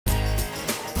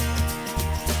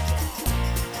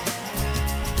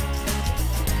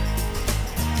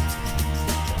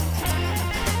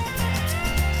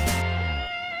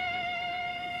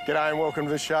G'day and welcome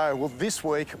to the show. Well, this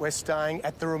week we're staying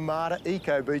at the Ramada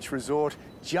Eco Beach Resort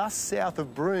just south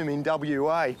of Broome in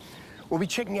WA. We'll be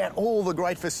checking out all the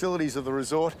great facilities of the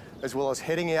resort as well as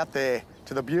heading out there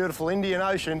to the beautiful Indian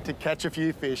Ocean to catch a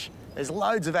few fish. There's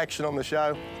loads of action on the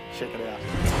show. Check it out.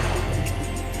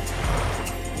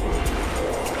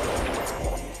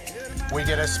 We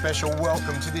get a special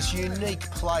welcome to this unique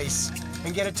place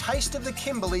and get a taste of the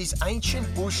Kimberley's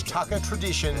ancient bush tucker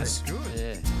traditions.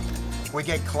 Yeah. We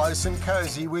get close and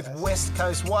cosy with West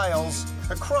Coast whales.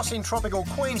 Across in tropical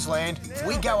Queensland,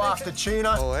 we go after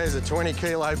tuna. Oh, there's a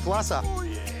 20-kilo plusser.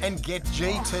 And get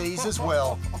GTs as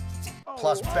well.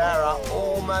 Plus Barra,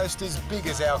 almost as big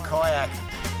as our kayak.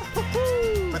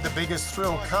 But the biggest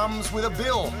thrill comes with a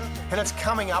bill, and it's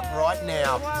coming up right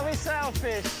now. Why we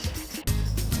sailfish?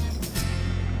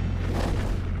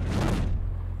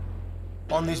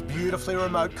 On this beautifully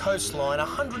remote coastline,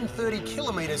 130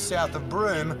 kilometres south of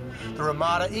Broome, the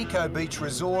Ramada Eco Beach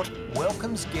Resort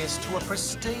welcomes guests to a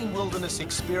pristine wilderness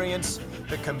experience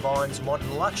that combines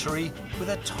modern luxury with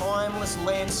a timeless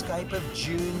landscape of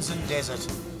dunes and desert.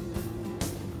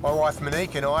 My wife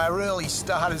Monique and I are early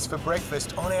starters for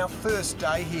breakfast on our first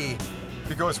day here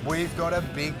because we've got a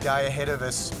big day ahead of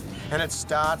us, and it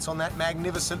starts on that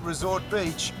magnificent resort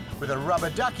beach with a rubber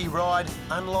ducky ride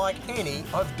unlike any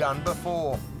I've done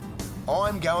before.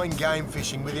 I'm going game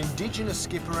fishing with Indigenous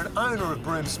skipper and owner of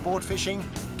Broome Sport Fishing,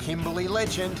 Kimberley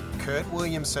legend Kurt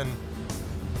Williamson.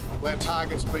 Well, our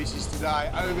target species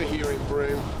today over here in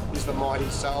Broome is the mighty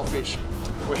sailfish.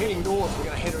 We're heading north. We're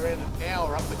going to head around an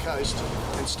hour up the coast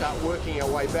and start working our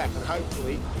way back, and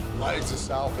hopefully loads of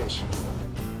sailfish.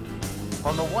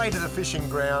 On the way to the fishing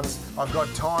grounds, I've got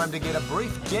time to get a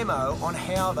brief demo on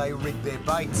how they rig their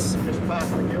baits. Just past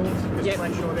the gills, just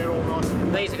make sure they're all nice.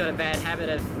 These have got a bad habit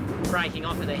of breaking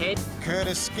off at the head. Kurt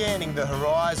is scanning the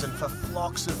horizon for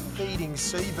flocks of feeding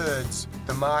seabirds,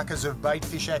 the markers of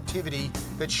baitfish activity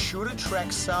that should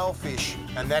attract sailfish.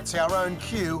 And that's our own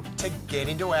cue to get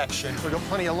into action. We've got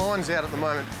plenty of lines out at the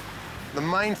moment. The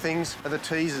main things are the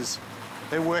teasers.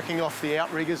 They're working off the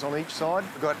outriggers on each side.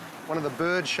 We've got one of the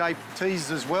bird-shaped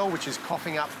teasers as well, which is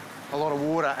coughing up a lot of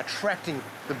water, attracting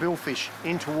the billfish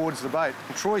in towards the boat.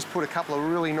 And Troy's put a couple of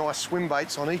really nice swim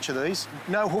baits on each of these.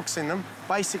 No hooks in them.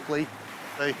 Basically,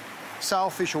 the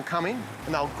sailfish will come in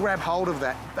and they'll grab hold of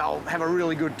that. They'll have a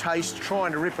really good taste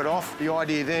trying to rip it off. The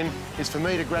idea then is for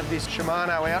me to grab this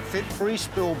Shimano outfit, free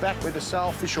spill back where the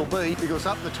sailfish will be, because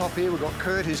up the top here we've got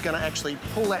Kurt who's going to actually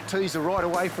pull that teaser right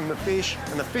away from the fish,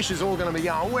 and the fish is all going to be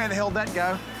going, where the hell did that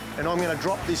go? And I'm going to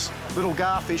drop this little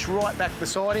garfish right back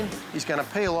beside him. He's going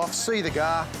to peel off, see the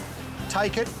gar,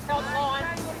 take it. Held the line.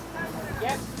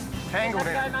 Yep. Tangled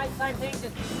in. Go, mate. Same thing.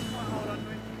 Just hold on.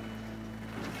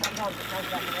 Sometimes it goes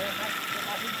back in there, mate.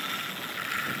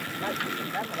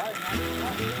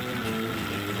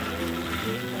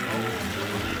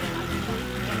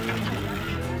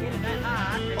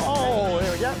 Oh,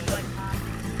 there we go.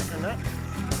 And that.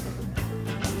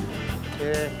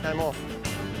 Yeah, came off.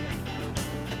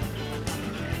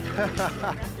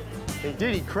 He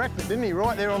did, he cracked it, didn't he?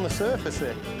 Right there on the surface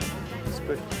there.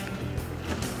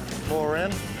 More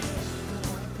around.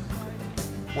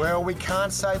 Well, we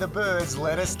can't say the birds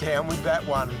let us down with that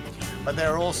one. But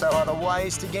there are also other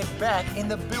ways to get back in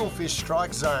the billfish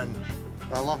strike zone.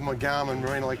 I love my Garmin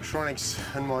marine electronics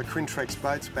and my Quintrex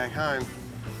boats back home.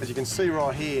 As you can see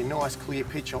right here, nice clear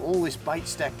picture, all this bait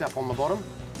stacked up on the bottom.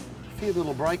 A few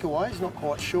little breakaways, not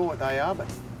quite sure what they are, but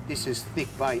this is thick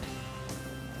bait.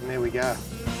 And there we go.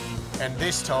 And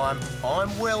this time,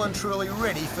 I'm well and truly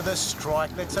ready for the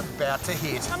strike that's about to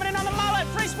hit. Coming in on the mullet.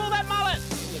 Free spool that mullet.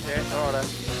 Yeah, all right.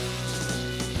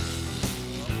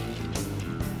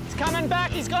 He's coming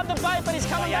back. He's got the bait, but he's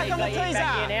coming back on the teaser.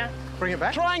 Back here now. Bring it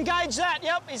back. Try and gauge that.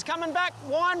 Yep, he's coming back.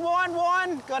 Wind.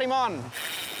 Got him on.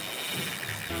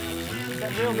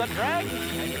 That reel got drag.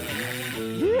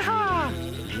 Yeehaw!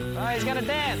 Oh, he's going to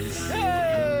dance.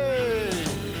 Hey!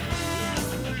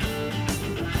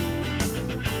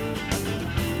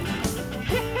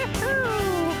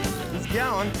 He's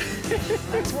going.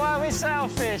 That's why we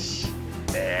sailfish.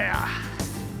 Yeah.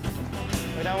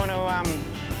 We don't want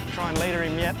to try and leader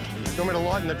him yet. Do you want me to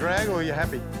lighten the drag, or are you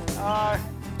happy?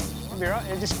 You'll be right.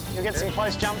 You'll get some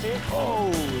close jumps here.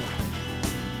 Oh.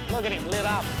 Look at him lit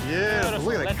up. Yeah,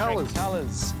 beautiful look at the colours.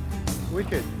 Colours.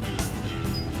 Wicked.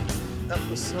 Up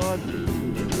the side.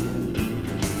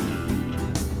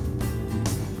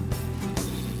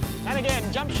 And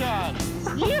again, jump shot.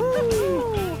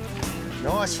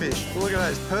 Nice fish. Look at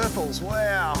those purples.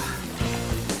 Wow.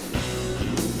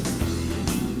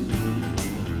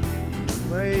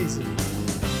 Amazing.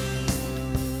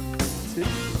 That's it.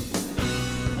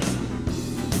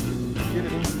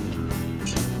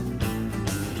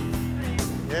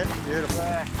 Yeah, beautiful.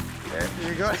 Yeah,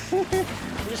 you got it.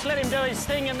 You just let him do his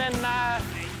thing and then...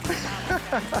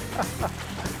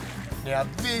 Now,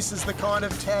 this is the kind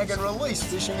of tag and release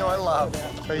fishing I love.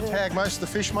 So you tag most of the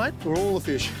fish, mate, or all the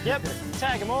fish? Yep,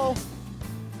 tag them all.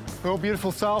 Well,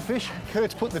 beautiful sailfish.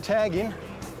 Kurt's put the tag in,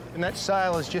 and that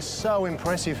sail is just so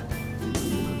impressive.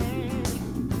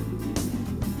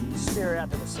 Steer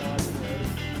out to the side.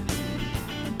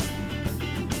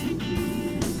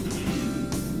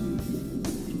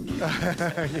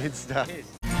 Good stuff.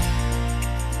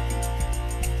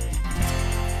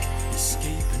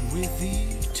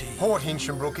 Port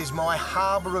Hinchinbrook is my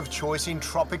harbour of choice in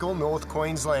tropical North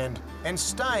Queensland, and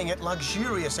staying at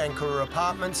luxurious Ankara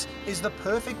apartments is the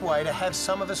perfect way to have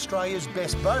some of Australia's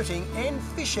best boating and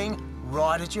fishing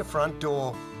right at your front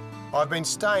door. I've been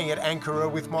staying at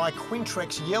Ankara with my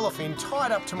Quintrex yellowfin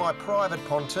tied up to my private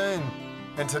pontoon,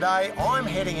 and today I'm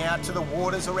heading out to the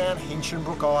waters around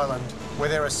Hinchinbrook Island, where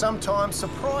there are sometimes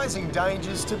surprising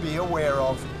dangers to be aware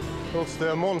of. Well, it's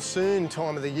the monsoon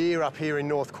time of the year up here in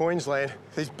North Queensland.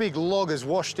 These big loggers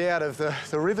washed out of the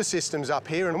river systems up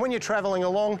here, and when you're travelling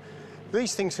along,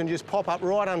 these things can just pop up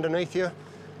right underneath you,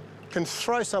 can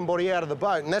throw somebody out of the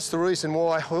boat, and that's the reason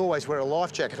why I always wear a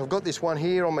life jacket. I've got this one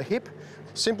here on my hip,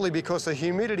 simply because the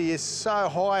humidity is so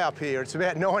high up here. It's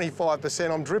about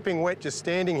 95%. I'm dripping wet just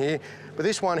standing here. But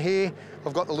this one here,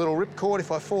 I've got the little ripcord.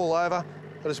 If I fall over,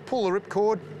 I just pull the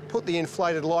ripcord, put the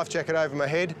inflated life jacket over my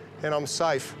head, and I'm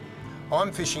safe.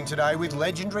 I'm fishing today with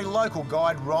legendary local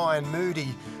guide Ryan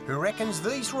Moody, who reckons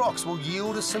these rocks will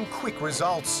yield us some quick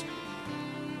results.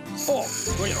 Oh,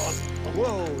 bring it on.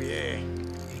 Whoa, yeah.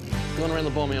 Going around the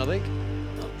bombing, I think.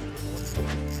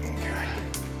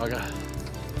 Okay. Okay.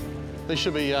 These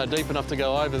should be deep enough to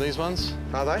go over, these ones.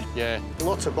 Are they? Yeah.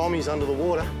 Lots of bommies under the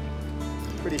water.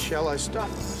 Pretty shallow stuff.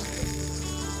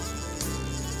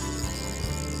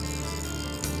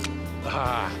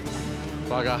 Ah,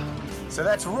 bugger. So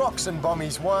that's rocks and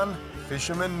bommies 1,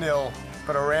 fisherman 0.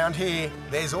 But around here,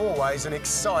 there's always an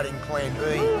exciting plan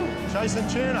B. Chasing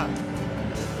tuna.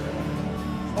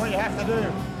 That's what you have to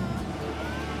do.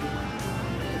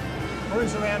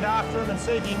 Cruise around after them and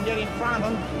see if you can get in front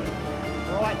of them.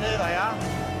 Right there they are.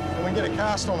 And we get a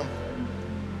cast on them.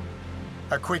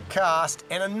 A quick cast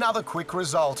and another quick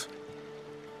result.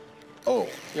 Oh,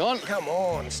 you on? Come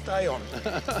on, stay on.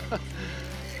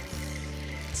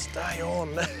 Stay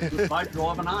on. Good boat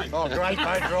driving, eh? Oh, great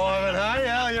boat driving, hey?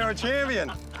 Oh, you're a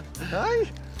champion. Hey?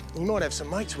 You might have some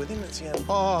mates with him. That's the end.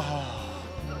 Oh.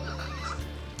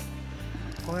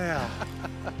 Wow.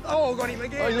 Oh, got him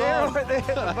again. Oh, there, on. right there at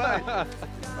the boat.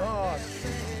 Oh.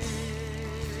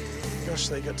 Gosh,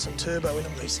 they got some turbo in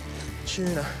them, these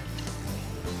tuna.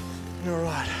 All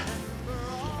right.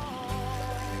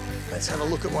 Let's have a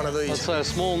look at one of these. That's a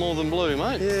small northern blue,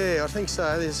 mate. Yeah, I think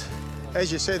so. There's,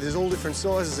 as you said, there's all different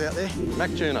sizes out there.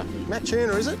 Mac tuna. Mac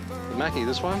tuna, is it? The Mackie,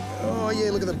 this one. Oh,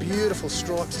 yeah, look at the beautiful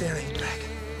stripes down his back.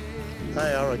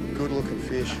 They are a good-looking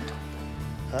fish.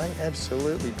 Hey,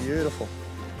 absolutely beautiful.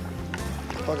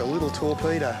 Like a little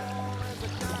torpedo.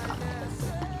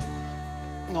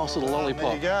 Nice little lollipop.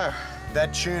 There you go.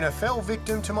 That tuna fell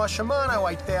victim to my Shimano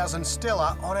 8000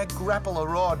 Stella on a grappler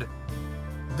rod.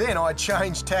 Then I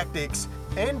changed tactics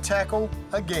and tackle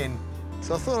again.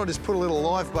 So I thought I'd just put a little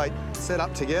live bait set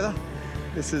up together.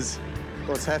 This is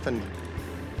what's happened.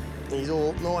 He's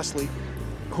all nicely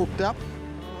hooked up.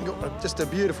 Got just a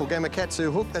beautiful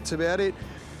Gamakatsu hook, that's about it.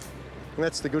 And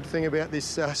that's the good thing about this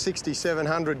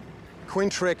 6700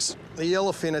 Quintrex, the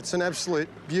yellowfin. It's an absolute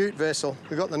beaut vessel.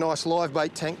 We've got the nice live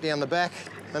bait tank down the back.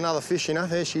 Another fish in her,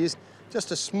 there she is.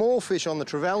 Just a small fish on the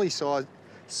trevally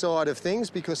side of things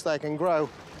because they can grow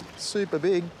super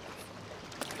big.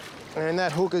 And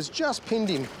that hook has just pinned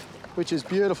him, which is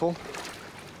beautiful.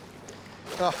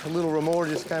 Oh, a little remora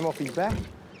just came off his back.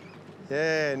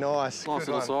 Yeah, nice. Nice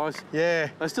Good little one. size. Yeah.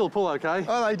 They still pull okay.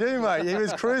 Oh, they do, mate. He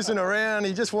was cruising around.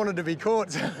 He just wanted to be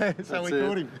caught, so we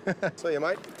caught him. See you,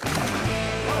 mate.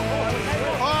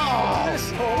 Oh, look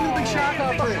at the big shark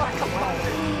up there.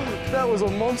 That was a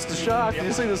monster shark. Did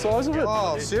you see the size of it?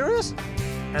 Oh, serious?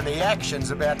 And the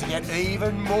action's about to get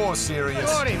even more serious.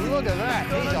 Got him, look at that.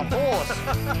 He's a horse.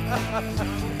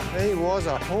 He was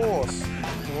a horse.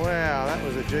 Wow, that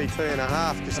was a GT and a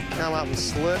half. Just come up and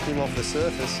slurped him off the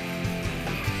surface.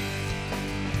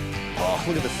 Oh,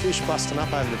 look at the fish busting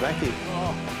up over the back here.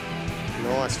 Oh.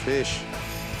 Nice fish.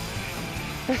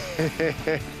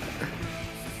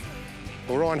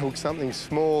 Well, Ryan hooked something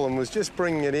small and was just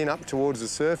bringing it in up towards the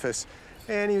surface.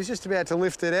 And he was just about to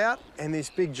lift it out, and this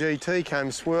big GT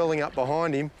came swirling up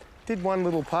behind him, did one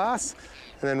little pass,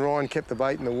 and then Ryan kept the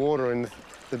bait in the water, and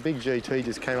The big GT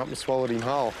just came up and swallowed him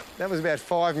whole. That was about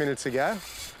 5 minutes ago.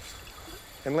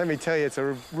 And let me tell you, it's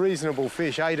a reasonable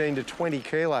fish, 18 to 20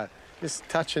 kilo. Just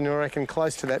touching, I reckon,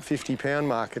 close to that 50-pound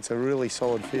mark. It's a really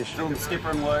solid fish. Doing the skipper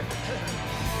and work.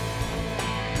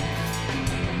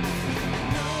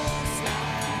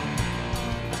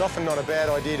 It's often not a bad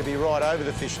idea to be right over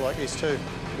the fish like this too.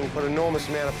 You can put an enormous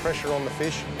amount of pressure on the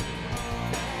fish.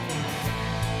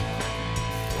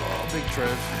 Oh, big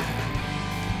Trev.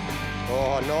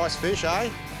 Oh, nice fish, eh?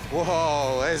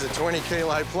 Whoa, there's a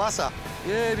 20-kilo pluser.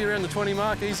 Yeah, be around the 20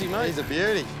 mark, easy, mate. He's a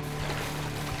beauty.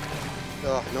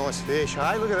 Oh, nice fish,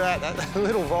 hey? Look at that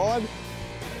little vibe.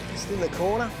 Just in the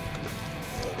corner.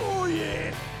 Oh,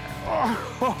 yeah.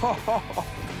 Oh.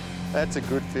 That's a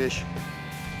good fish.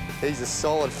 He's a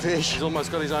solid fish. He's almost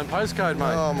got his own postcode,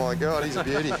 mate. Oh, my God, he's a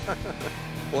beauty.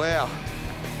 Wow.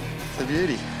 It's a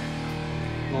beauty.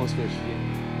 Nice fish.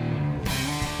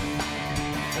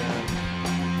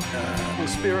 We'll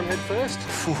spear him head first.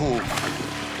 Ooh.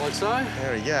 Like so.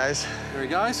 There he goes. There he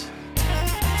goes.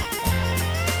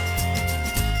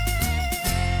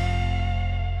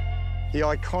 The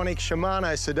iconic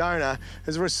Shimano Sedona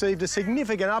has received a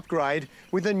significant upgrade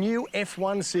with the new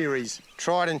F1 series.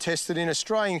 Tried and tested in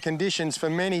Australian conditions for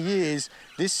many years,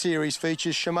 this series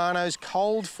features Shimano's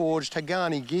cold-forged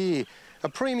Hagani gear, a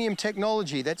premium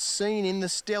technology that's seen in the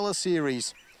Stella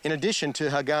series. In addition to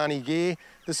Hagani gear,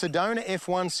 the Sedona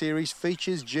F1 series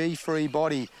features G-free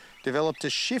body, developed to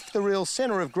shift the reel's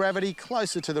centre of gravity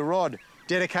closer to the rod.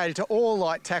 Dedicated to all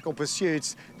light tackle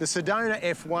pursuits, the Sedona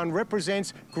F1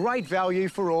 represents great value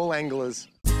for all anglers.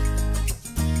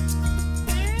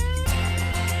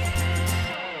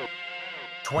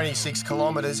 "26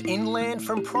 kilometres inland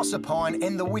from Proserpine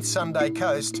and the Whitsunday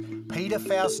coast, Peter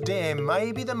Faust Dam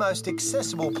may be the most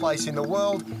accessible place in the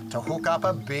world to hook up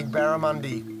a big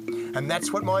barramundi. And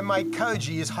that's what my mate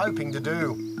Koji is hoping to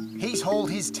do. He's hauled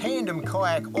his tandem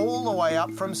kayak all the way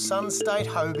up from Sunstate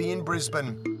Hobie in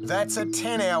Brisbane. That's a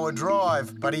 10-hour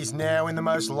drive, but he's now in the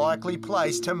most likely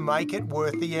place to make it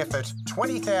worth the effort.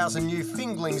 20,000 new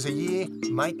fingerlings a year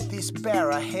make this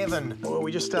Barra heaven. Well,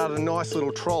 we just started a nice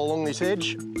little troll along this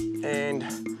edge and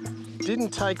didn't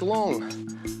take long.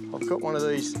 I've got one of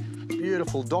these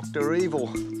beautiful Dr. Evil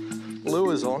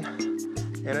lures on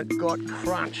and it got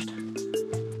crunched.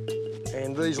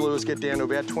 And these lures get down to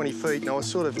about 20 feet, and I was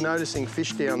sort of noticing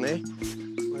fish down there.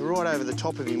 We're right over the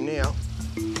top of him now.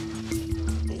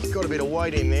 He's got a bit of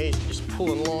weight in there, he's just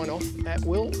pulling line off at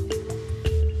will.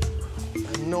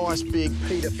 A nice big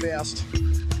Peter Faust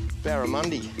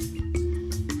barramundi.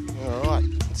 All right,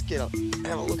 let's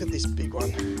have a look at this big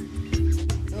one.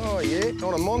 Oh yeah,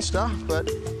 not a monster, but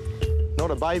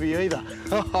not a baby either.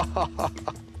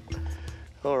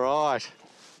 All right.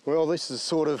 Well, this is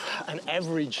sort of an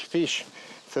average fish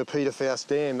for Peter Faust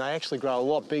Dam. They actually grow a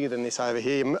lot bigger than this over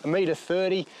here.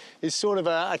 $1.30 m is sort of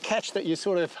a catch that you're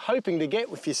sort of hoping to get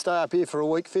if you stay up here for a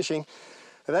week fishing.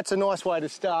 But that's a nice way to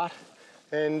start.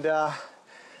 And I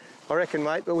reckon,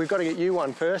 mate, but we've got to get you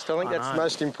one first. I think that's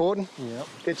most important. Yep.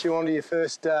 Get you onto your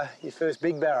first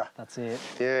big barra. That's it.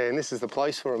 Yeah, and this is the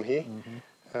place for them here.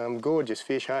 Gorgeous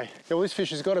fish, hey? Yeah, well, this fish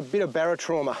has got a bit of barra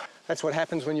trauma. That's what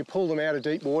happens when you pull them out of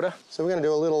deep water. So we're going to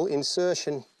do a little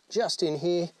insertion just in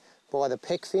here by the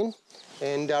pec fin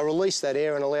and release that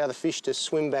air and allow the fish to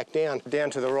swim back down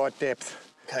to the right depth.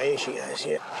 Okay, here she goes,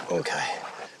 yeah. Okay,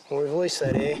 we'll release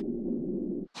that air.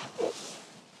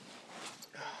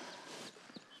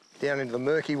 Down into the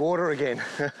murky water again.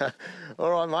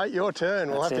 All right, mate, your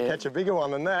turn. We'll have to catch a bigger one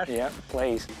than that. Yeah,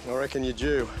 please. I reckon you're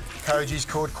due. Koji's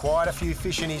caught quite a few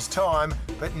fish in his time,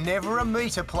 but never a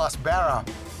metre plus barra.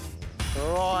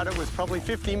 All right, it was probably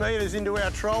 50 metres into our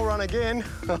troll run again.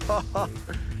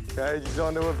 Koji's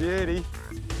onto a beauty.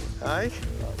 Hey?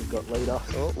 Oh, we've got leader.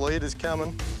 Oh, leader's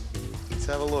coming. Let's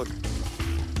have a look.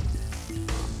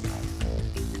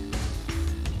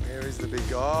 Where is the big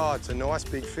guy? Oh, it's a nice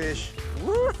big fish.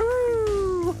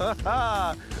 Woohoo!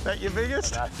 That your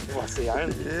biggest? That's the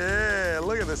only. Yeah,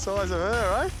 look at the size of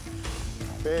her, eh?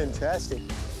 Fantastic.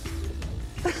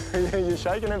 You're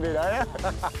shaking a bit, are you?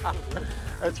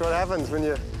 That's what happens when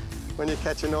you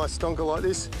catch a nice stonker like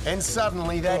this. And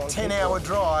suddenly that 10-hour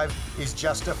drive is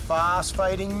just a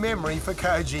fast-fading memory for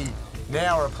Koji.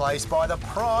 Now replaced by the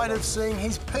pride of seeing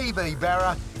his PB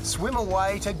Barra swim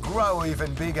away to grow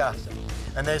even bigger.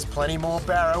 And there's plenty more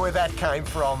Barra where that came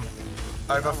from.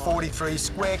 Over 43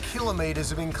 square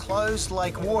kilometres of enclosed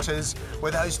lake waters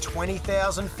where those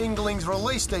 20,000 fingerlings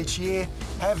released each year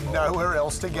have nowhere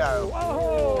else to go.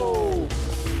 Whoa!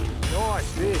 Nice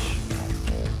fish.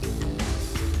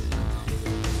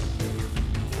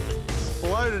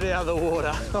 Floated out of the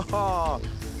water. Oh,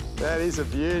 that is a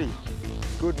beauty.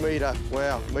 good metre,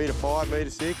 wow, metre 5,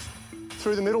 metre 6.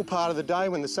 Through the middle part of the day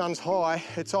when the sun's high,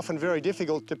 it's often very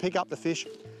difficult to pick up the fish.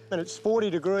 And it's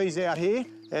 40 degrees out here,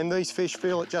 and these fish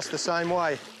feel it just the same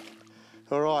way.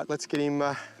 All right, let's get him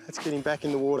back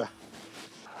in the water.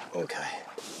 Okay,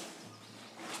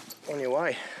 on your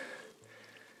way.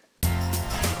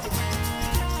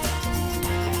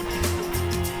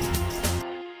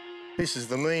 This is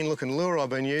the mean-looking lure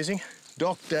I've been using.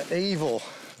 Dr. Evil,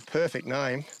 perfect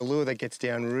name. A lure that gets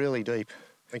down really deep.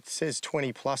 It says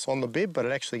 20 plus on the bib, but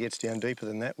it actually gets down deeper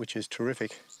than that, which is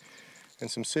terrific. And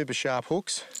some super sharp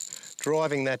hooks,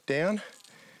 driving that down.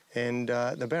 And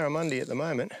the barramundi at the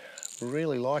moment,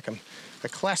 really like them. A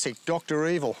classic Dr.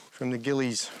 Evil from the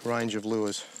Gillies range of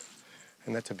lures.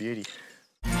 And that's a beauty.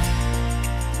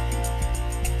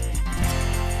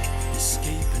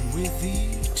 Escaping with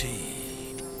E.T.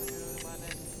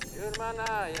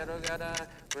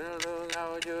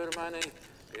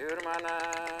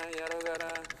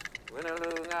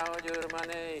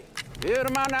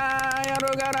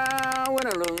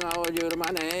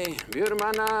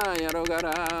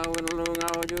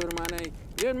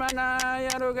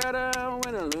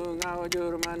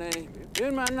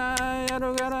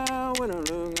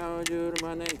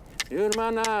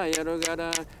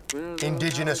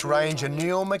 Indigenous Ranger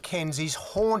Neil Mackenzie's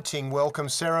haunting welcome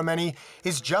ceremony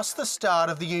is just the start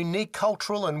of the unique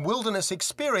cultural and wilderness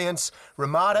experience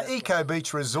Ramada Eco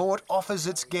Beach Resort offers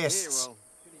its guests.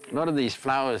 A lot of these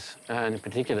flowers, in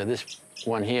particular this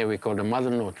one here, we call the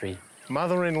mother-in-law tree.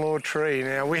 Mother-in-law tree.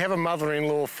 Now, we have a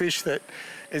mother-in-law fish that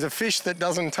is a fish that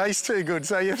doesn't taste too good,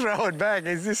 so you throw it back.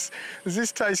 Does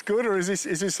this taste good, or is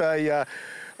this a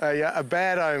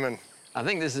bad omen? I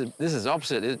think this is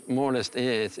opposite. It more or less, yeah,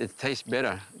 it tastes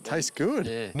better. Tastes good.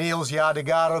 Yeah. Neil's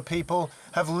Yardagara people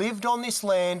have lived on this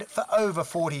land for over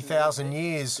 40,000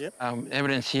 years. Yep.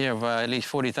 Evidence here of at least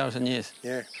 40,000 years.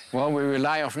 Yeah. Well, we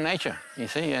rely on nature, you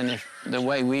see, and if the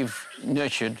way we've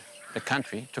nurtured the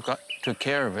country, took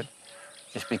care of it,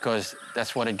 is because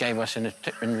that's what it gave us in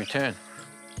return.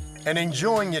 And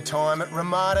enjoying your time at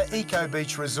Ramada Eco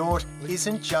Beach Resort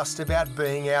isn't just about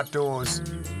being outdoors.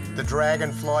 The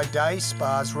Dragonfly Day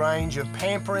Spa's range of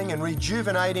pampering and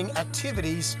rejuvenating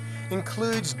activities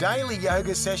includes daily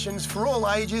yoga sessions for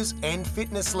all ages and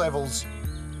fitness levels.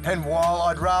 And while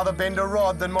I'd rather bend a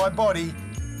rod than my body,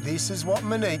 this is what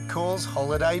Monique calls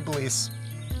holiday bliss.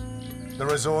 The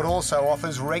resort also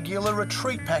offers regular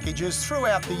retreat packages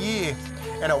throughout the year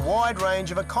and a wide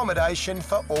range of accommodation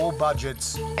for all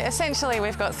budgets. Essentially,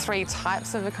 we've got 3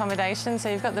 types of accommodation. So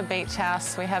you've got the beach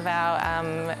house, we have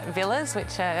our villas,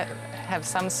 which have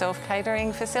some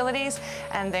self-catering facilities,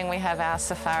 and then we have our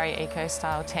safari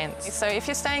eco-style tents. So if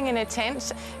you're staying in a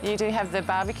tent, you do have the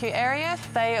barbecue area.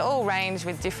 They all range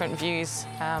with different views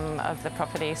of the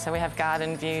property. So we have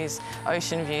garden views,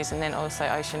 ocean views, and then also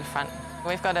ocean front.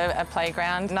 We've got a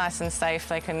playground, nice and safe.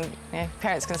 They can,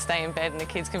 parents can stay in bed and the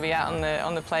kids can be out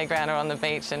on the playground or on the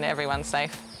beach, and everyone's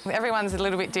safe. Everyone's a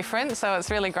little bit different, so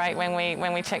it's really great when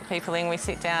we check people in, we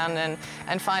sit down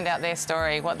and find out their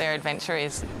story, what their adventure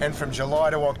is. And from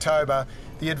July to October,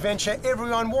 the adventure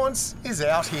everyone wants is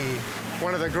out here.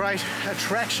 One of the great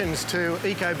attractions to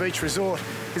Eco Beach Resort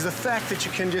is the fact that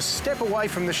you can just step away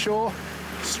from the shore,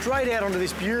 straight out onto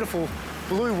this beautiful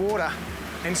blue water,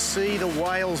 and see the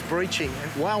whales breaching.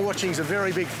 And whale watching's a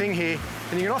very big thing here,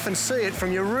 and you can often see it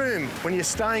from your room when you're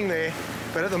staying there.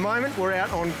 But at the moment, we're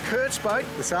out on Kurt's boat.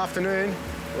 This afternoon,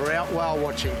 we're out whale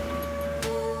watching.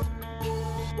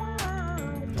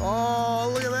 Oh,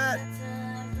 look at that.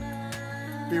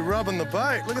 Be rubbing the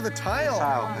boat. Look at the tail.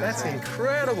 That's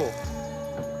incredible.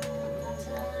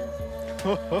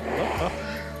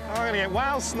 I'm gonna get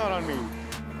whale snot on me.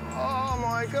 Oh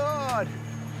my God.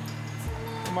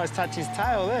 Almost touch his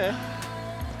tail there.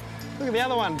 Look at the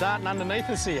other one darting underneath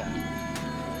us here.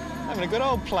 Having a good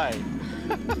old play.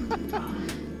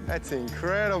 That's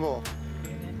incredible.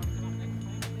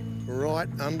 Right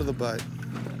under the boat.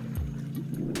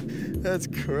 That's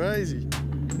crazy.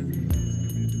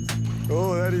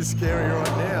 Oh, that is scary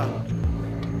right now.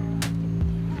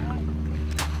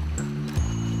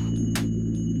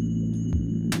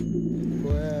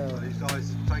 Wow. These guys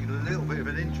have taken a little bit of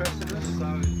an interest in us,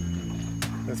 so...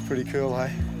 That's pretty cool,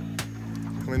 hey?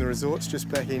 I mean, the resort's just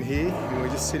back in here, and we're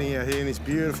just sitting out here in this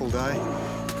beautiful day.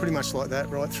 Pretty much like that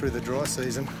right through the dry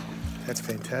season. That's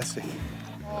fantastic.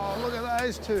 Oh, look at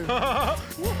those two.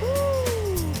 Woohoo!